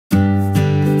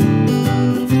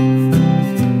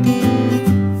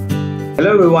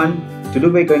Hello everyone, today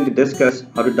we're going to discuss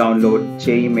how to download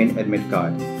JEE Main admit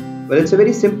card. Well, it's a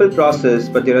very simple process,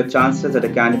 but there are chances that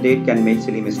a candidate can make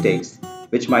silly mistakes,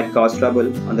 which might cause trouble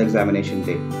on the examination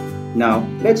day. Now,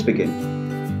 let's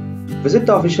begin. Visit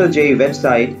the official JEE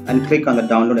website and click on the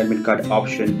download admit card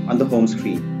option on the home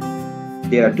screen.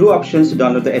 There are two options to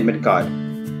download the admit card.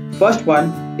 First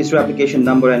one is your application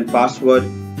number and password,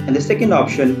 and the second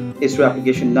option is your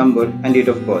application number and date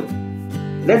of birth.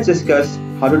 Let's discuss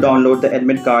how to download the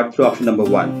admit card through option number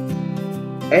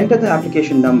 1. Enter the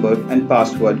application number and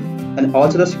password and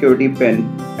also the security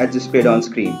PIN as displayed on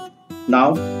screen.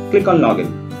 Now click on Login.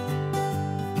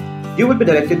 You will be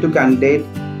directed to Candidate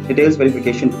Details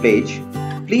Verification page.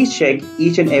 Please check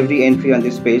each and every entry on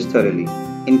this page thoroughly.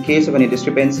 In case of any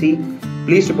discrepancy,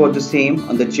 please report the same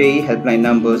on the JEE helpline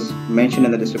numbers mentioned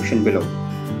in the description below.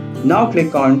 Now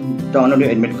click on Download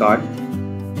your admit card.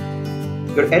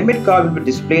 Your admit card will be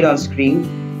displayed on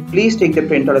screen. Please take the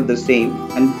printout of the same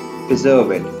and preserve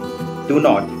it.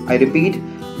 I repeat,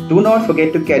 do not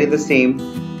forget to carry the same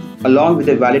along with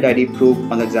a valid ID proof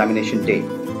on the examination day.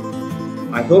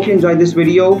 I hope you enjoyed this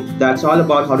video. That's all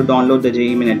about how to download the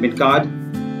JEE Main admit card.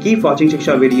 Keep watching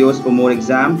Shiksha videos for more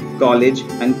exam, college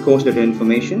and course related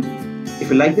information. If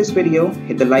you like this video,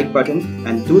 hit the like button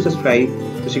and do subscribe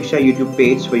to Shiksha YouTube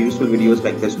page for useful videos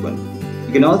like this one.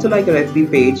 You can also like our FB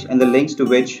page and the links to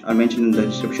which are mentioned in the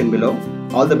description below.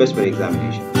 All the best for your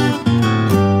examination.